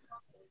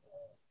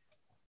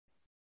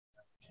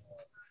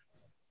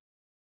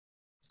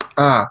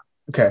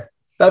 Okay.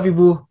 Love you,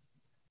 boo.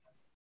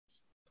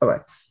 Bye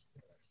bye.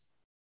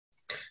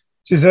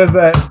 She says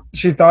that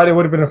she thought it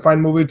would have been a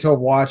fine movie to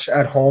watch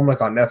at home,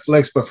 like on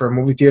Netflix, but for a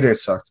movie theater, it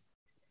sucked.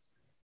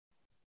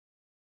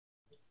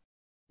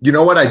 You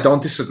know what? I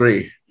don't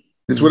disagree.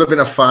 This would have been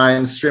a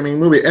fine streaming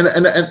movie, and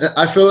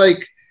I feel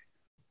like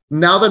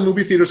now that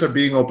movie theaters are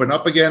being opened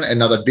up again, and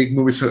now that big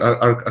movies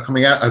are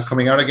coming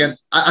out again,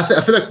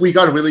 I feel like we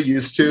got really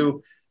used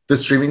to the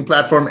streaming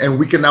platform, and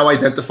we can now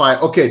identify,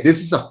 okay, this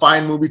is a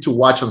fine movie to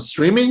watch on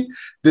streaming.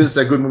 This is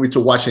a good movie to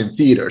watch in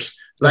theaters.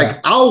 Like,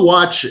 I'll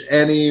watch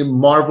any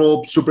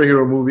Marvel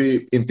superhero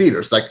movie in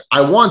theaters. Like,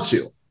 I want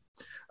to.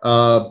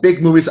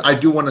 Big movies, I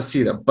do want to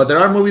see them. But there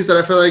are movies that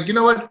I feel like, you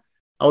know what?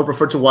 I would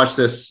prefer to watch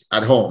this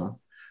at home.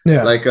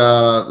 Yeah. Like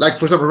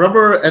for example,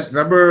 remember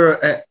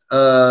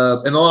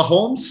Enola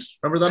Holmes?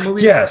 Remember that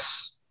movie?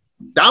 Yes.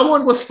 That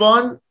one was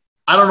fun.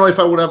 I don't know if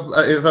I would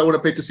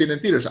have paid to see it in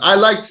theaters. I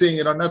liked seeing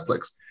it on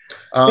Netflix.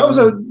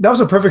 That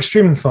was a perfect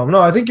streaming film.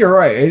 No, I think you're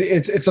right.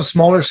 It's a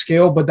smaller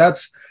scale, but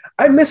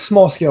I miss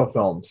small scale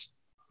films.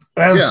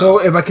 And so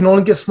if I can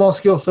only get small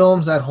scale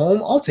films at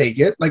home, I'll take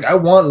it. Like, I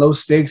want low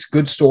stakes,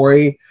 good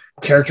story,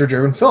 character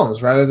driven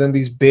films rather than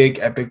these big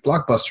epic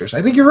blockbusters.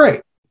 I think you're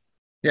right.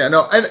 Yeah,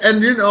 no,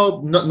 and you know,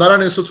 not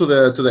an insult to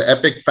the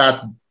epic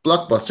fat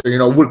blockbuster. You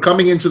know, we're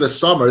coming into the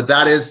summer.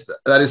 That is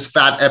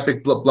fat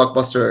epic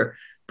blockbuster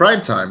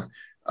prime time.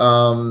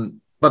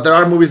 But there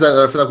are movies that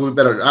I feel like will be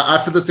better. I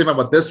feel the same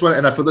about this one,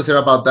 and I feel the same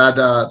about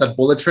that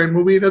Bullet Train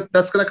movie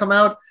that's gonna come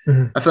out.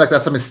 Mm-hmm. I feel like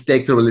that's a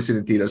mistake to release it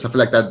in theaters. I feel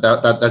like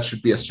that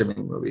should be a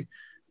streaming movie.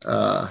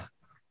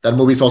 That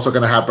movie's also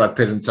gonna have Brad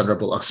Pitt and Sandra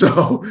Bullock.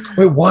 So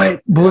wait,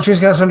 what? Bullet Train's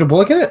got Sandra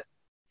Bullock in it?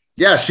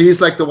 Yeah, she's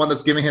like the one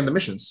that's giving him the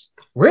missions.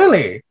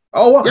 Really?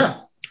 Oh, wow.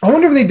 Yeah. I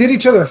wonder if they did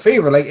each other a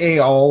favor. Like, hey,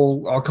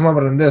 I'll come out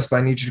on this, but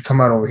I need you to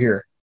come out over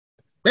here.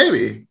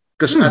 Maybe,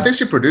 because I think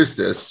she produced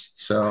this.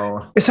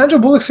 So is Sandra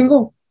Bullock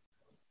single?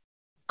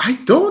 I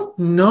don't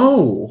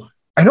know.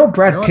 I know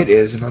Brad Pitt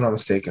is, if I'm not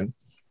mistaken.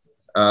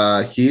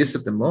 He is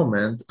at the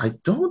moment. I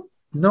don't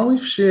know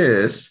if she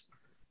is.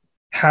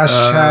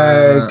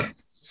 Hashtag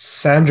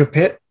Sandra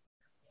Pitt.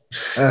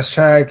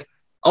 Hashtag.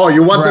 Oh,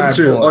 you want Brad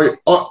them to?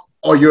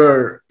 Oh,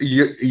 you're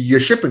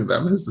shipping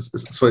them.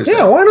 Is what you're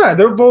saying? Why not?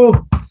 They're both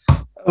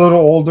a little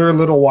older, a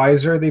little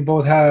wiser. They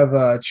both have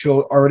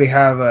already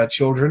have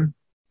children.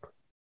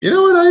 You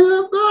know what?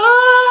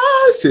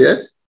 I see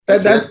it.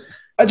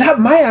 That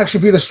might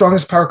actually be the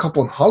strongest power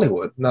couple in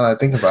Hollywood. Now that I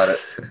think about it,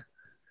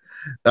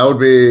 that would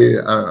be.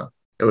 I don't know.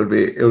 It would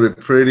be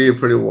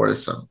pretty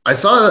worrisome. I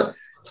saw.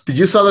 Did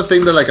you saw the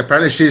thing that, like,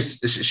 apparently she's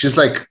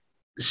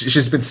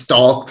been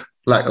stalked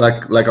like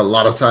a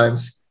lot of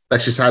times. Like,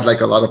 she's had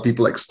like a lot of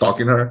people like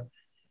stalking her.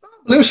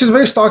 She's a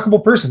very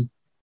stalkable person.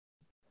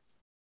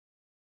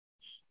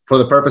 For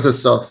the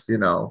purposes of, you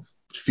know,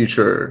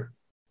 future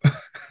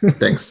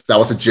things. That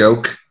was a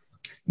joke.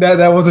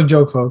 That was a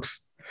joke,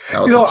 folks.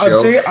 That was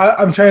a joke.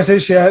 I'm trying to say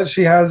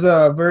she has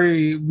a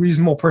very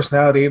reasonable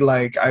personality.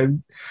 Like,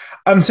 I'm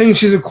saying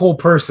she's a cool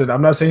person.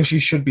 I'm not saying she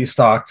should be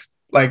stalked.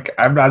 Like,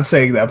 I'm not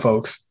saying that,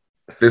 folks.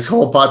 This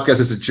whole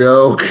podcast is a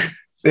joke.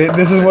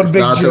 This is one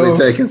big joke. Not to be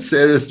taken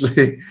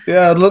seriously.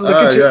 Yeah, look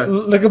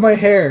at my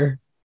hair.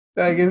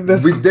 Like,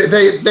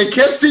 they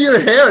can't see your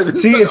hair.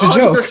 It's a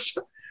joke.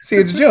 See,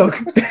 it's a joke.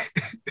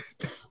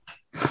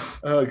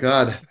 Oh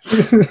God!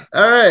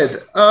 All right.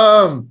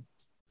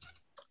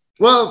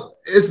 Well,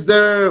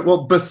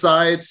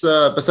 besides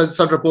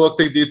Sandra Bullock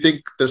thing, do you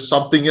think there's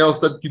something else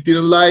that you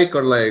didn't like,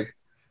 or like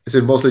is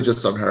it mostly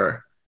just on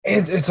her?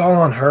 It's all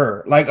on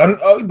her. Like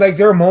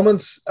there are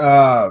moments.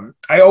 I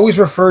always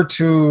refer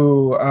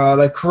to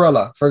like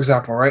Cruella, for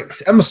example, right?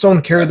 Emma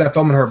Stone carried that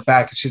film on her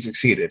back, and she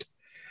succeeded.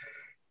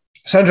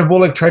 Sandra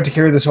Bullock tried to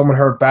carry this film on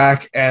her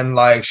back, and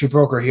like she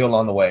broke her heel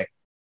on the way.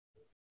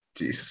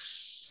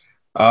 Jesus.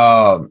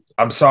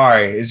 I'm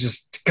sorry. It's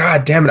just,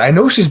 God damn it. I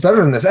know she's better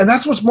than this, and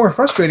that's what's more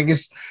frustrating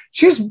is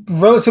she's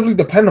relatively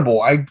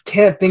dependable. I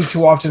can't think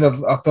too often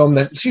of a film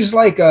that she's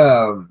like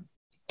Keanu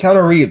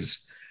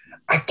Reeves.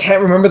 I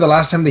can't remember the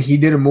last time that he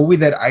did a movie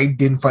that I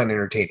didn't find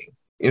entertaining,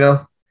 you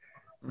know?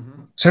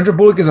 Mm-hmm. Sandra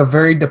Bullock is a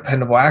very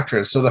dependable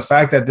actress. So the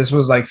fact that this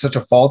was like such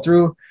a fall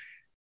through,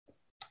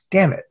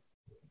 damn it.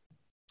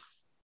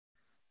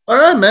 All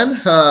right,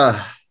 man.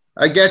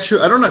 I get you.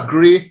 I don't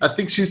agree. I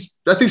think she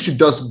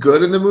does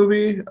good in the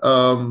movie.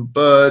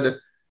 But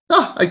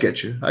I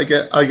get you. I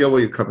get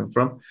where you're coming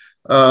from.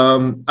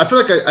 I feel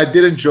like I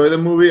did enjoy the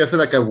movie. I feel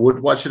like I would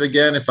watch it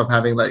again if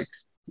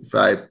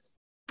I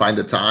find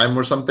the time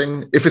or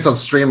something. If it's on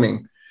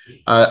streaming,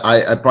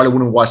 I probably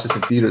wouldn't watch this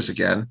in theaters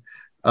again.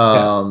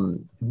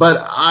 But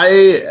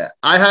I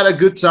had a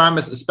good time,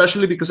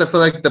 especially because I feel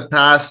like the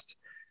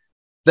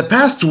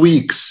past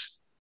weeks,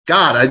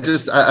 God, I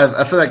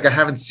feel like I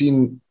haven't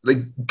seen like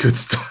good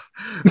stuff.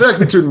 I feel like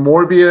between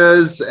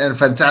Morbius and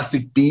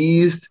Fantastic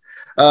Beast,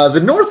 The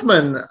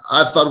Northman,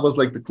 I thought was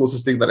like the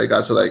closest thing that I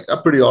got to like a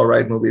pretty all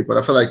right movie. But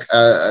I feel like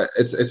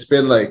it's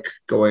been like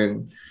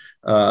going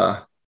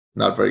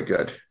Not very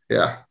good.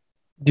 Yeah.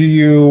 What do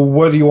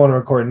you want to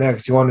record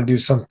next? Do you want to do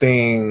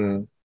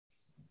something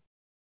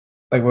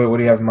like what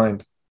do you have in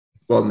mind?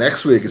 Well,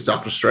 next week is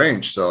Doctor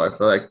Strange, so I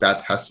feel like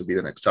that has to be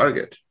the next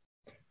target.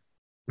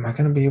 Am I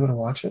gonna be able to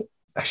watch it?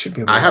 I should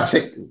be able I to have watch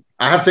it.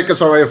 I have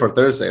tickets already for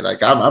Thursday.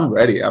 Like I'm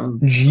ready. I'm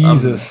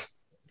Jesus.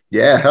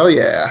 yeah, hell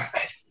yeah.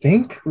 I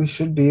think we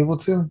should be able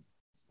to.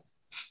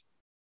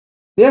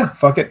 Yeah,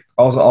 fuck it.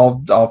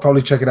 I'll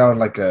probably check it out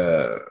like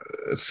a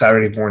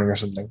Saturday morning or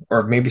something,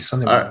 or maybe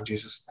Sunday All morning. right.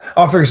 Jesus,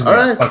 I'll figure All something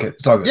out. right. Fuck it,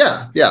 it's all good.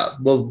 Yeah, yeah.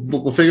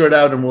 We'll figure it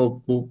out and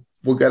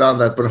we'll get on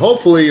that. But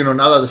hopefully, now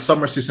that the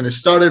summer season is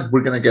started,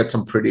 we're gonna get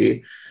some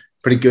pretty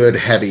good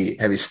heavy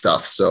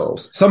stuff. So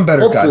Some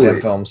better hopefully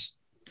goddamn films.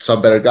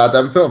 some better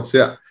goddamn films.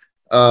 Yeah.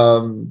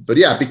 But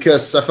yeah,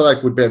 because I feel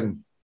like we've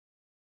been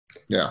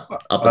up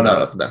and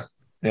down, up and down.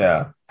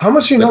 Yeah. How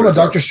much do you know about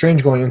Doctor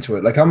Strange going into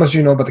it? Like, how much do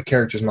you know about the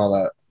characters and all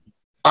that?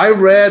 I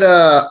read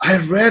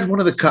like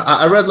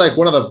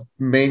one of the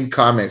main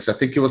comics. I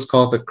think it was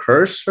called The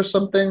Curse or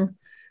something.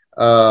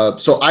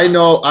 So I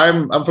know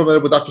I'm familiar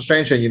with Doctor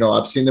Strange, and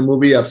I've seen the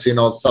movie, I've seen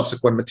all the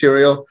subsequent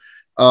material.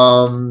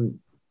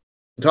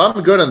 So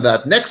I'm good on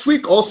that. Next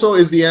week also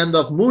is the end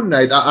of Moon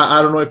Knight.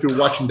 I don't know if you're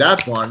watching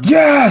that one.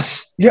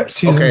 Yes.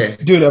 Okay,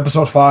 dude.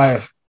 Episode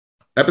 5.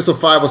 Episode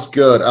 5 was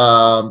good.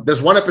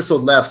 There's one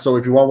episode left, so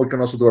if you want, we can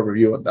also do a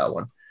review on that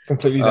one.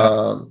 Completely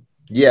done.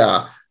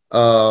 Yeah.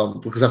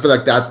 Because I feel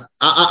like that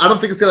I don't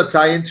think it's gonna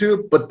tie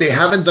into, but they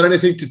haven't done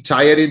anything to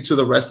tie it into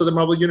the rest of the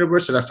Marvel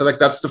universe, and I feel like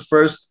that's the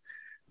first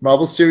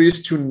Marvel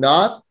series to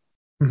not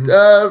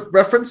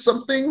reference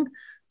something.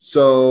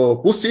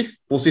 So we'll see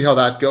how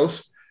that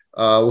goes.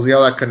 We'll see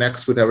how that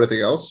connects with everything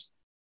else.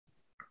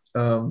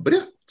 But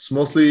yeah, it's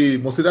mostly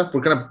that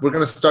we're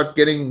gonna start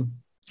getting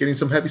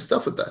some heavy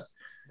stuff with that.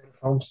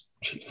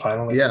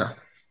 Finally. Yeah.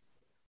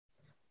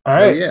 All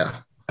right.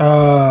 Yeah.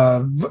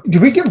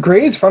 Did we give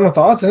grades? Final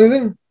thoughts?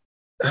 Anything?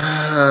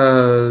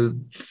 I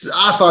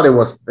thought it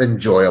was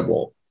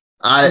enjoyable.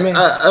 I'm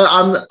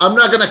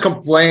not gonna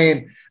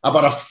complain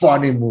about a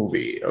funny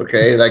movie.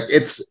 Okay, like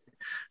it's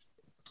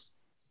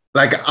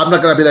like I'm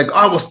not gonna be like, oh,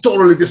 I was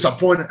totally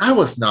disappointed. I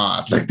was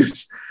not. Like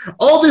this.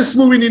 All this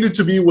movie needed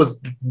to be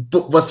was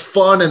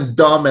fun and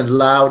dumb and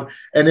loud,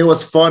 and it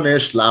was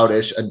funnish,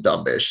 loudish, and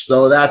dumbish.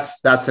 So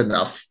that's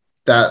enough.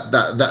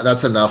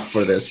 That's enough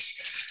for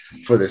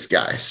this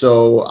guy.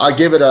 So I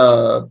give it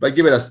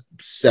a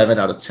 7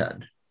 out of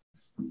 10.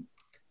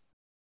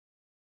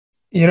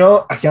 I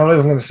can't believe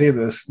I'm going to say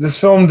this. This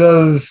film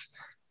does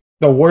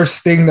the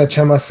worst thing that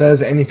Chema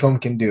says any film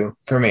can do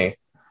for me.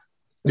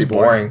 It's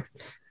boring.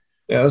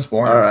 Yeah, it's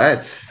boring. All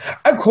right.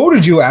 I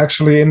quoted you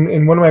actually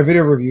in one of my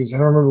video reviews. I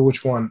don't remember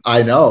which one.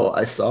 I know.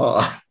 I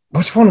saw.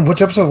 Which one?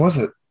 Which episode was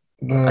it?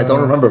 I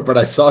don't remember, but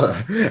I saw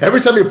them.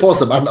 Every time you post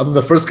them, I'm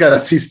the first guy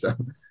that sees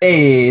them.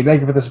 Hey,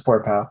 thank you for the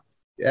support, pal.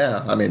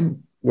 Yeah, I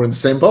mean, we're in the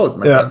same boat,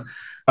 man. Yeah.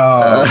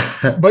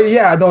 But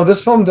yeah, no,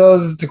 this film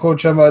does, to quote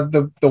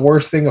Chema, the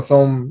worst thing a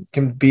film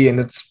can be, and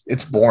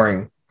it's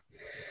boring.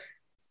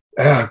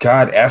 Oh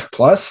God, F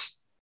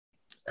plus.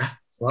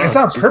 It's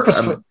not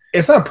purposeful.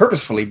 It's not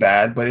purposefully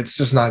bad, but it's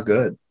just not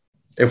good.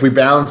 If we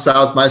balance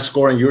out my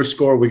score and your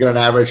score, we get an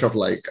average of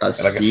like a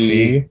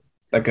C.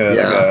 Like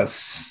a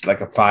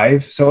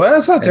 5. So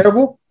that's not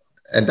terrible.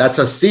 And that's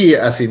a C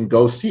as in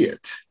go see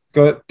it.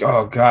 Go.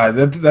 Oh God,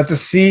 that's a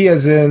C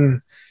as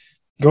in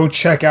go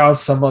check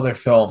out some other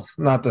film,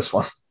 not this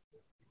one.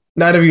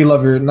 Not if you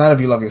love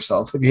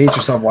yourself. If you hate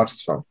yourself, watch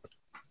this film.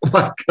 Oh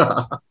my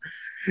God.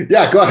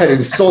 Yeah, go ahead and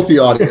insult the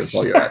audience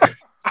while you're at it.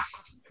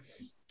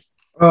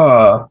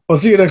 We'll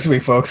see you next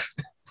week, folks.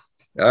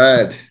 All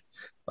right.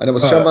 My name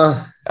was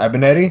Chema. I've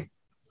been Eddie.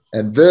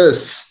 And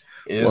this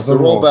was the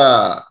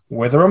rollback.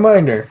 With a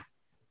reminder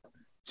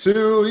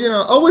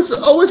to, always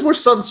wear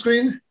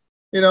sunscreen.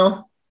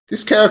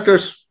 These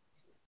characters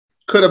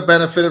could have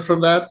benefited from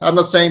that. I'm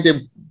not saying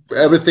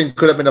everything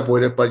could have been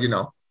avoided, but,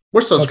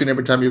 wear sunscreen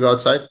every time you go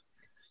outside.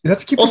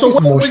 That's keep also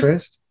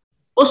moisturized.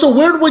 Also,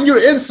 wear it when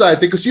you're inside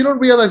because you don't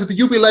realize that the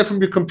UV light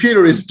from your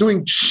computer is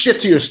doing shit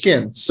to your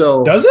skin.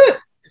 So does it?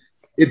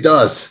 It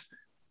does.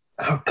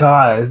 Oh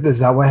God, is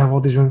that why I have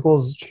all these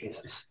wrinkles?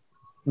 Jesus.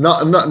 No,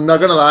 I'm not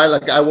gonna lie.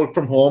 Like I work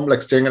from home,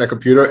 like staring at a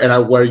computer, and I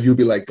wear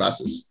UV light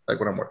glasses, like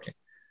when I'm working.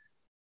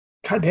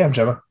 God damn,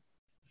 Gemma.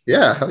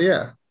 Yeah, hell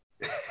yeah.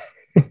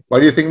 Why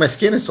do you think my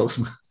skin is so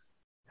smooth?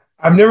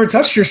 I've never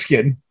touched your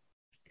skin.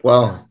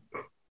 Well,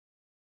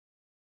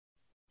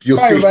 you'll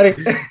Bye, see.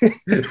 everybody.